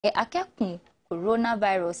akekun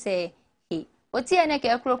coronavirus he oti ene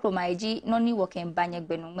ke krokromaiji noni woken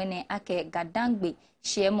banyegbenu mene ake Dangme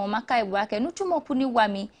shemo maka ibu ake nutumopu ni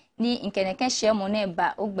wami ni nkeneken shemo ne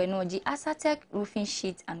ba ogbenoji Asatek roofing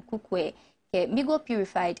sheet and cookware ke Migo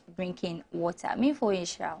purified drinking water minfo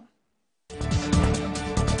inshao.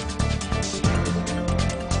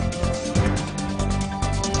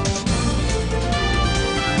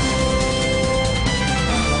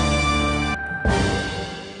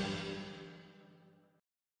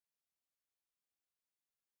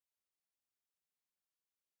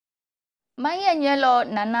 Maya nyelo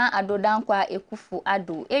nana adodankwa ekufu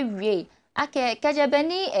ado ewie ake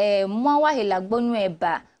kejebeni mwawa helagbonu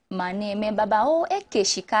eba mane me baba o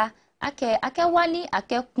ekeshika ake wani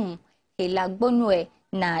akekun helagbonu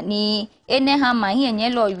na ni ene ha maya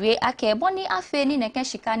nyelo wie ake boni afe ni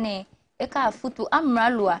nekeshika ne eka afutu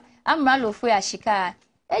amralo fu ashika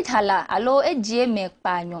ejhala alo ejie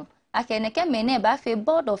mekpanyo ake neke mene ba fe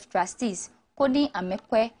board of trustees kodi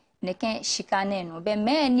amekwe neke shikane no be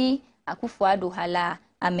meni Akufu-Addo hala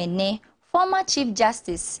amene former Chief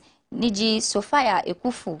Justice Niji Sophia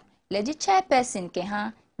Ekufu leji chairperson ke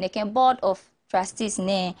ha neke board of trustees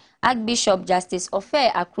ne Archbishop Justice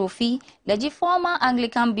Ofe Akrofi leji former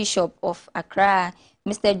Anglican Bishop of Accra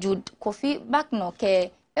Mr. Jude Kofi Bakno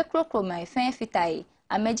ke ekrokroma ifen fitai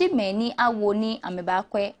ameji meni awoni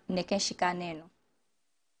amebakwe neke shikane no.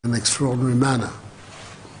 An extraordinary manner.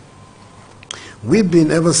 We've been,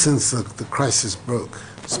 ever since the crisis broke,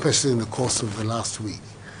 especially in the course of the last week,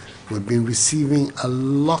 we've been receiving a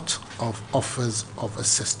lot of offers of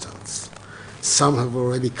assistance. Some have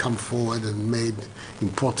already come forward and made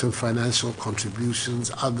important financial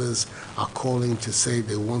contributions. Others are calling to say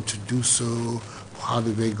they want to do so. How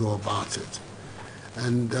do they go about it?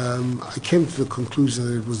 And I came to the conclusion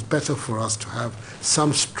that it was better for us to have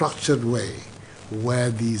some structured way where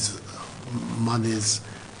these monies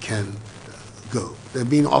can go. There have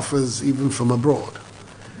been offers even from abroad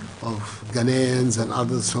of Ghanaians and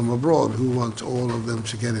others from abroad who want all of them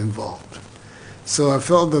to get involved. So I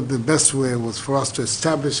felt that the best way was for us to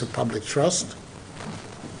establish a public trust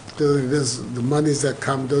so that the monies that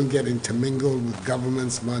come don't get intermingled with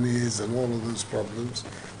government's monies and all of those problems.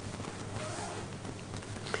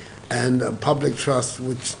 And a public trust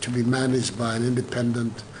which to be managed by an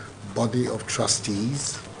independent body of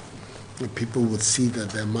trustees. People would see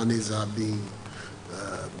that their monies are being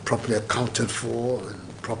properly accounted for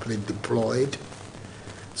and properly deployed.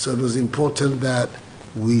 So it was important that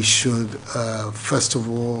we should, first of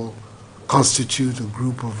all, constitute a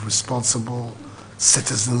group of responsible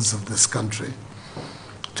citizens of this country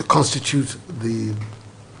to constitute the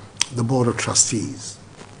Board of Trustees,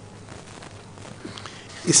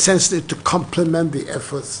 essentially to complement the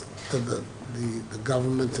efforts that the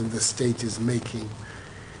government and the state is making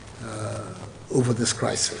over this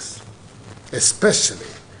crisis, especially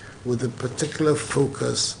with a particular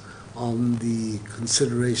focus on the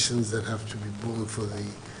considerations that have to be borne for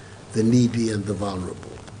the needy and the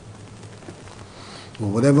vulnerable.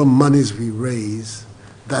 Well, whatever monies we raise,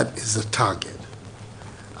 that is a target.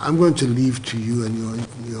 I'm going to leave to you and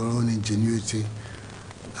your own ingenuity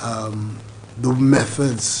the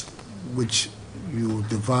methods which you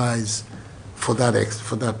devise for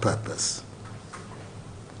that purpose.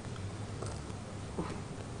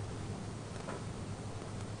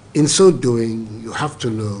 In so doing, you have to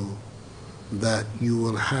know that you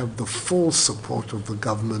will have the full support of the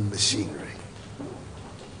government machinery.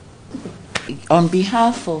 On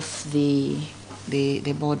behalf of the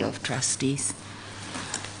Board of Trustees,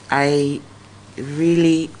 I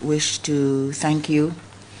really wish to thank you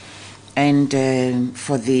and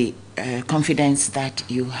for the confidence that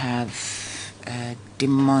you have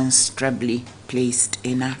demonstrably placed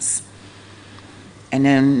in us. And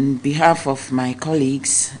on behalf of my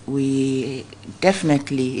colleagues, we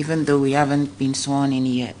definitely, even though we haven't been sworn in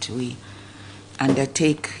yet, we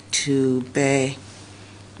undertake to bear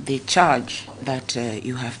the charge that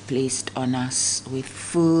you have placed on us with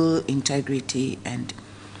full integrity and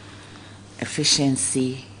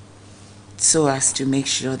efficiency, so as to make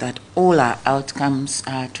sure that all our outcomes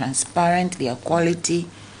are transparent, they are quality,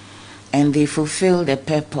 and they fulfill the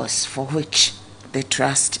purpose for which the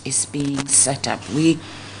trust is being set up. We're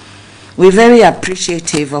very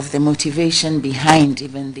appreciative of the motivation behind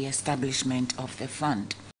even the establishment of the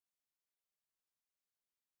fund.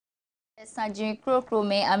 Sanjin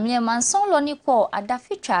krokrome amye manson lo ni ko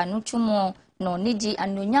adafitra nutumo no niji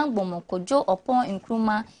anonyangbomo kojo opon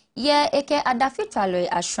nkruma ye eke adafitra lo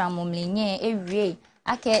ashramomlenye ewie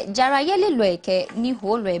ake jarayele lo eke ni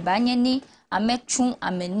ho lo banye ni ametun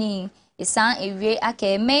ameni isan ewie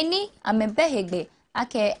ake meni amebehegbe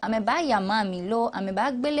ake ameba ya mami lo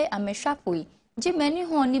ameba gbele ameshapoi jimeni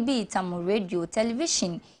ho ni bi tamu radio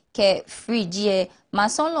television ke fridge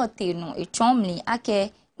masonlo te no echomli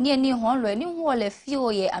ake ni eni ho lo ni ho le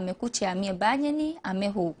fio ye amekuchi ami ba nyeni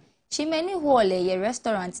ameho chimeni ho le ye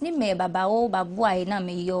restaurant ni me baba o babu ai na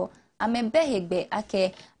me yo amebehegbe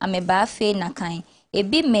ake ameba fe na kan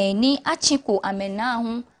ebi me ni achiko amena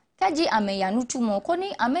hu kaji ameyanu tumo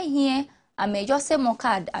koni amehie amejose mo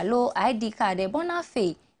card alo ID card bona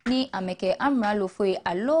fe ni ameke amralo foi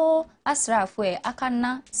alo asra foi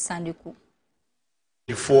akana sandeku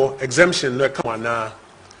for exemption no come na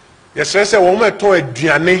yes say wo me ton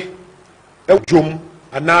aduane dwom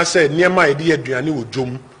ana say niema ye de aduane wo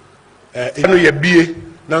dwom no ye bie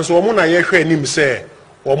nanso wo na ye hwe anim say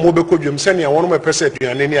wo mo be kodwom se ne wo no me pese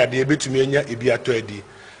aduane ne ade betumi anya ebi ato adi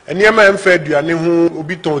niema emfa aduane ho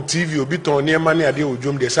obi ton TV obi ton niema ne ade wo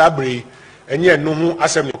dwom de sabre enye no ho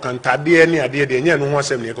asem ne kantade ne ade de enye no ho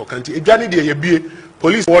asem ne kokanti aduane de ye bie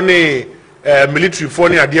police woni military for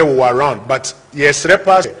ne ade wo around but yes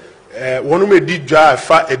repas wonu me di dwa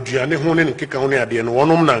fa aduane ho ne nkeka ho ne ade no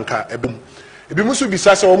wonum nanka ebum ebi musu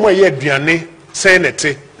bisa se wo mo ye aduane sen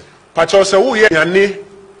nete pacho se wo ye aduane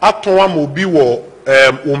aton ama obi wo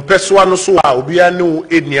wo mpesoa no so a obi ane wo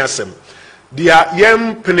eni asem dia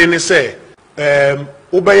yem penene se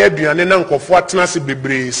obeye aduane na nkofo atena se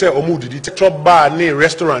bebre se omo didi top bar ne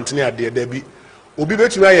restaurant ne ade da bi obi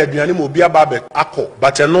betumi aye aduane mo obi aba be akọ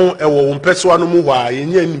but no ewo wo mpesoa no mu hɔ a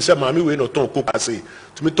yenya nim se maame we no ton koka se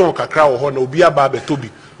tumi ton kakra wo hɔ na obi aba be tobi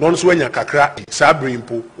no nso anya kakra sa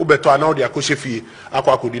brimpo wo beto ana wo de akɔhye fie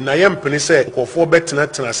akɔ akɔdi na yem pene se nkofo betena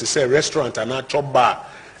tena se restaurant ana top bar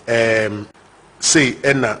say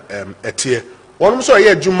ena etie wonum so ye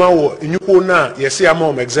adwuma wo enyuko na yesi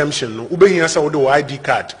ama exemption no ubehia se wo de ID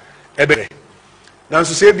card ebe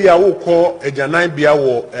nanso se bia wo kɔ agyanan bia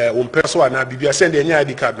wo mpeso ana bibia send enya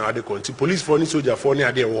ID card na ade konti police for ni soldier for ni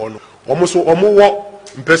ade wo no omo so omo wo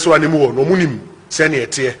mpeso ani mu wo no munim se ne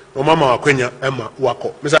etie no mama akwanya ema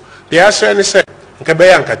wakɔ misa de asɛ ne se nka be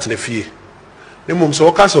ya nka tena fie ne mum so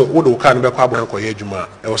wo ka so wo de wo ka no be kɔ abon kɔ ye adwuma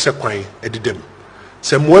e wo se kwan edidem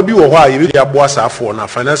se moa bi wo hɔ a ye bi abo asafo na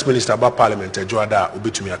finance minister ba parliament ejoada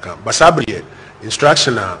obetumi aka basabre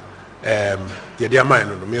instruction a ye de aman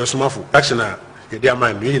no me osomafo action a ye de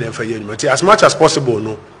aman no ye nyina fa ye adwuma ti as much as possible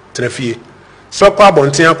no trafie so kwa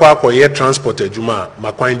abonten akwa ye transport adwuma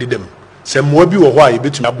makwan didem se moa bi wo hɔ a ye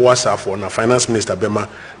betumi abo asafo na finance minister bema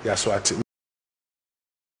ya so ati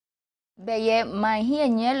beye mahie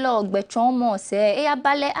nyelo gbetron mo se e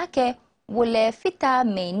abale ake wole fita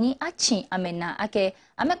meni achi amena ake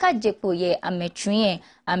ameka jepo ye ametwie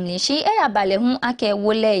amlishi e abale hu ake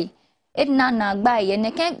wole edna na gba ye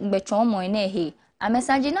neke gbetron mo ne he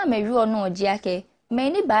amesaji na mewi ono oji ake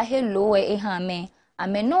meni ba he lo e ha me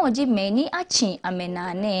ameno oji meni achi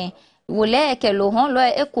amena ne wole ke lo hon lo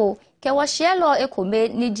eko ke wo she lo eko me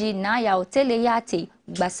niji na ya hotele yate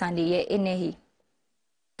gbasande ye enehi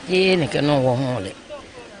ye neke no wo hon le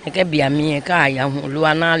neke bia mi ka ya hu lo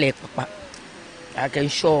ana le papa I can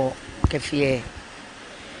show Kefie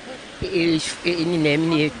in the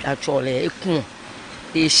mini actually,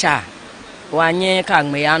 a sha. One year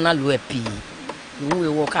can me ana luepi. We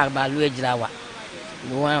walk out by Luejawa.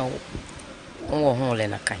 One hole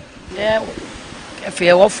in a kind.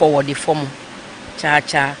 Kefie walk forward the form.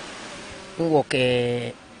 Cha walk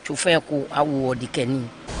a chufaku award the kenny.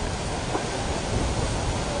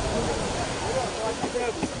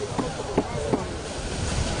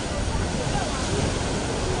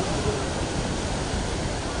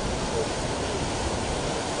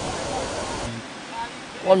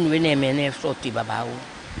 One we name and sorti babao.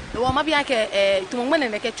 The woman be like to woman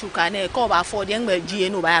and make a chuka and call about 40 young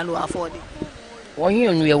GNO by no afford it. 1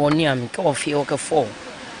 year we were near me, coffee or 4.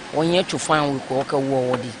 1 year to find we walk a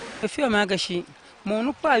ward. If you're magashi,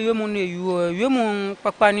 Monupa, you mon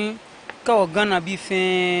papani, cow gonna be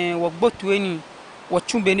fair, or boat to any, what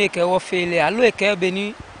Chumbeneke or failure, I look a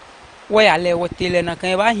benny, where I lay what tail and I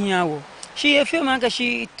can buy here. She a few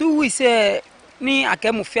magashi 2 weeks ni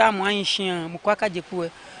akemufia mwanshin mukwaka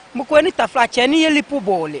jekwe mukweni taflache ni yelipo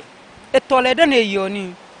bole etole de ne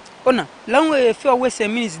yoni ona lanwe fio we se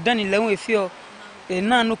minutes dani lanwe fio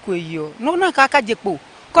na no kweyo no na kaka jekpo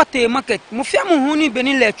kote market mufia muhuni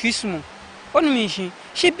beni le twismu onu minshin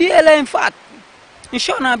she bi ele in fact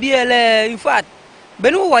inshona bi ele in fact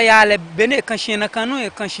benu wayale bene kanshin na kanu e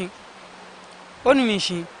kanshin onu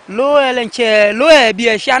minshin lo ele nche lo e bi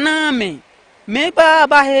e shana me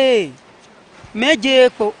ba he meje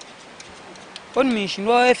ko on mission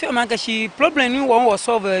wo e fe man ka shi problem ni won wo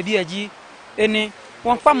solve bi aji eni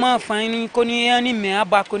won pa ma fan ni ko ni ani me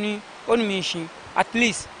aba ko ni on mission at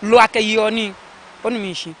least lo akayi oni onu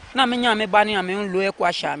mishi na menya me bani ame nlo e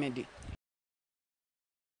kwa sha me de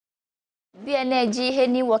bi energy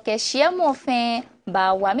heni wo ke shiemo fe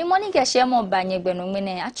ba wa mi moni ke shiemo ba nyegbenu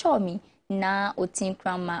ngene achomi na otin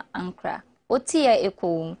krama ankra otie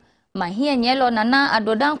eko ma hie nyelo nana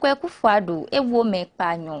adodan kwa kufuado ewo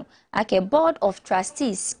mekpanyo ake board of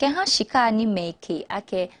trustees ke ha shika ni meke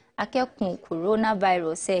ake kun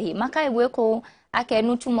coronavirus ehi maka iwe ko ake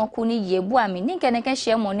nutumoku ni yebu ami ni keneke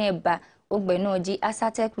shiemo na eba ogbenoji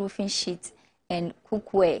asatec roofing sheet and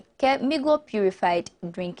cookware ke migo purified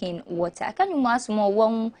drinking water akanyumu asumo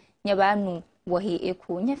won nyeba nu wo he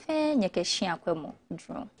eko nyefe nyeke hia kwemo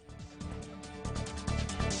drum